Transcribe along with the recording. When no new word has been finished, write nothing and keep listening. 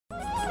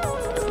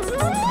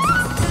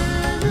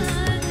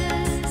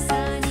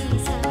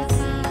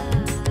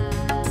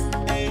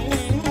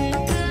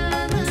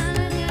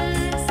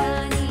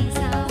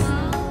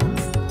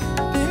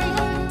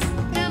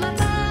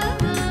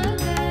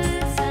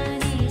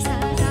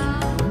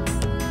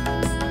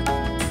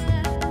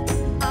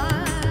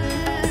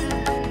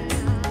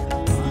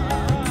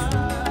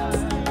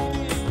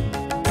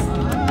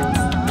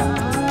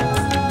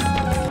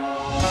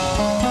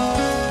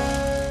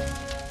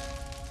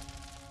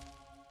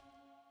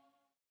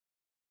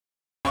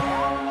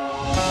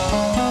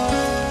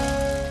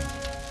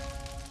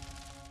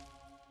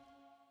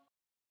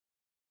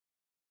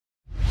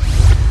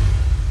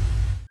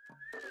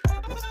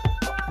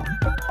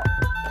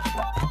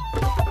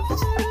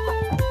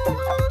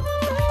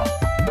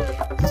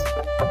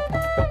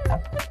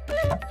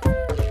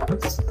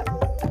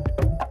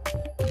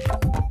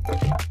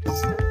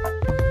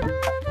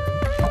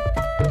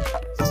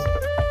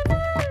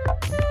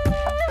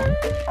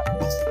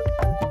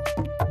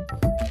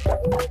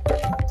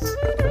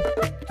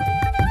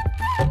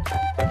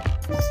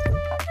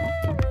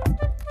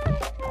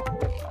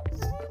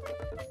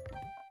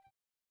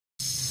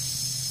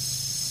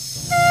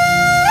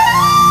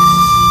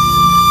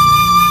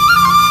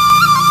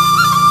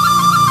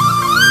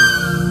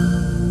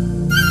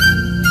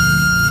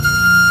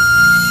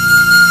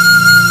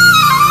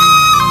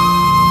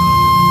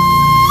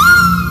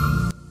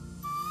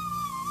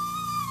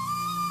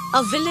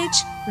A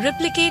village,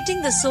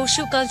 replicating the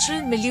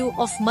socio-cultural milieu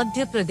of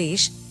Madhya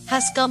Pradesh,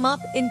 has come up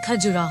in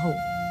Khajuraho.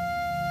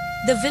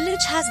 The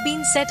village has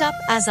been set up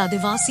as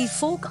Adivasi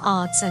folk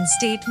arts and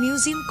state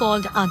museum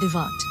called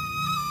Adivart.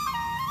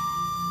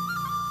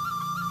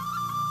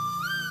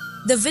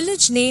 The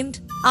village named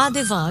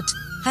Adivart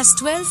has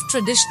 12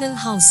 traditional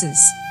houses.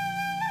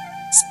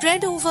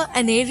 Spread over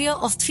an area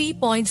of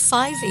 3.5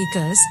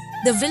 acres,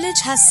 the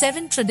village has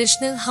 7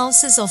 traditional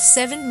houses of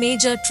 7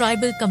 major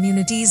tribal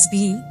communities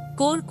being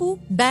Korku,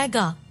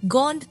 Baga,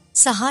 Gond,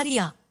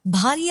 Saharia,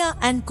 Bharia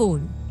and Kol.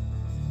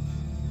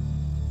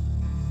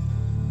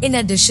 In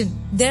addition,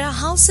 there are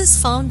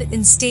houses found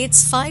in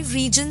states' 5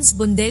 regions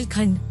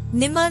Bundelkhand,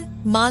 Nimar,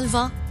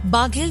 Malwa,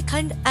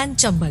 Baghelkhand and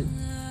Chambal.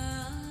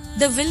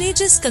 The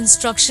village's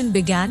construction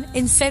began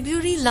in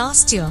February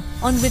last year,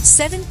 on which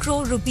 7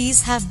 crore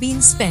rupees have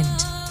been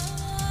spent.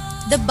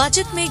 The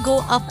budget may go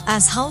up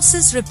as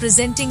houses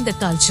representing the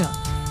culture,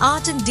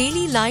 art and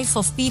daily life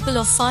of people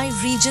of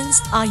 5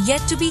 regions are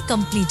yet to be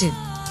completed.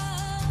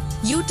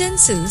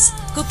 Utensils,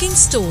 cooking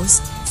stores,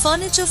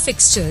 furniture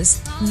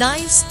fixtures,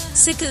 knives,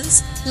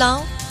 sickles,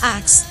 plough,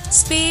 axe,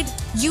 spade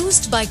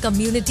used by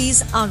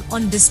communities are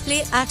on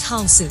display at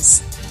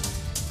houses.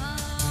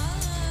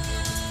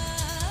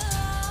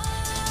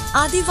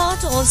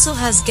 Adivart also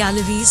has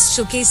galleries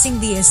showcasing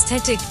the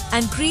aesthetic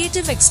and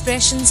creative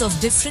expressions of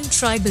different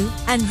tribal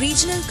and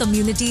regional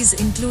communities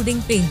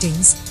including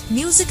paintings,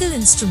 musical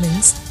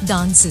instruments,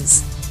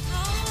 dances.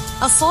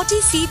 A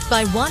 40 feet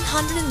by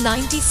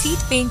 190 feet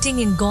painting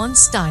in Gond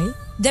style,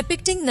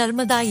 depicting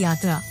Narmada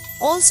Yatra,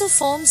 also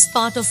forms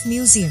part of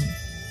museum.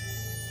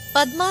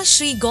 Padma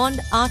Shri Gond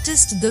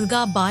artist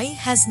Durga Bai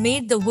has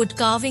made the wood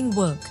carving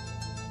work.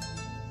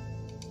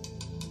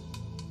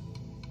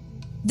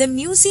 The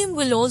museum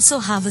will also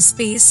have a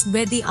space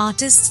where the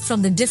artists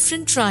from the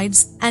different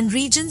tribes and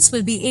regions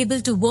will be able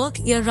to work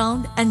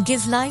year-round and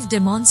give live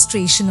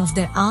demonstration of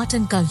their art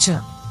and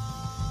culture.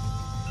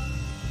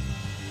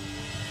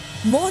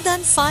 More than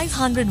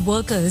 500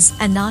 workers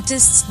and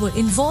artists were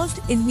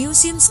involved in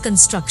museum's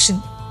construction,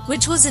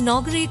 which was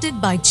inaugurated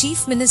by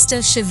Chief Minister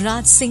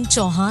Shivraj Singh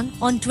Chauhan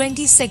on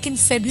 22nd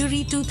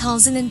February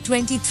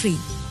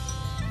 2023.